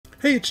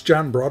Hey, it's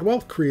John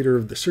Broadwell, creator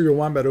of the Serial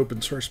Wombat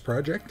open source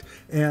project,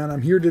 and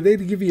I'm here today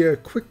to give you a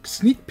quick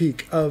sneak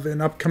peek of an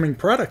upcoming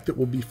product that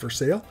will be for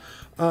sale.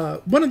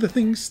 One of the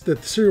things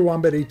that the Serial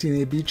Wombat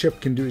 18AB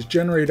chip can do is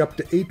generate up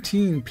to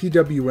 18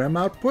 PWM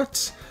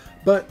outputs,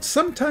 but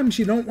sometimes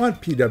you don't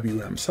want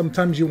PWM.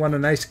 Sometimes you want a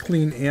nice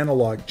clean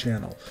analog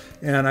channel,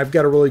 and I've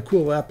got a really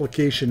cool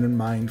application in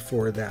mind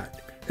for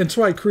that. And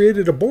so I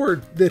created a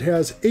board that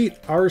has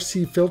 8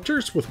 RC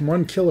filters with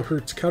 1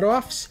 kilohertz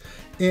cutoffs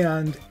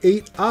and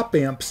 8 op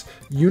amps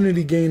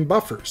unity gain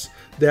buffers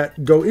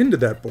that go into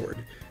that board.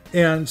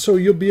 And so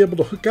you'll be able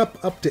to hook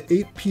up to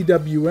 8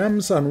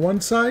 PWMs on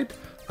one side,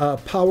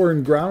 power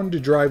and ground to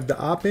drive the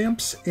op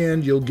amps,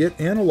 and you'll get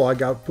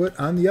analog output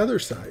on the other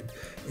side.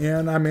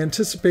 And I'm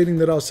anticipating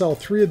that I'll sell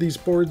 3 of these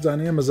boards on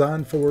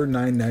Amazon for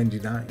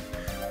 $9.99.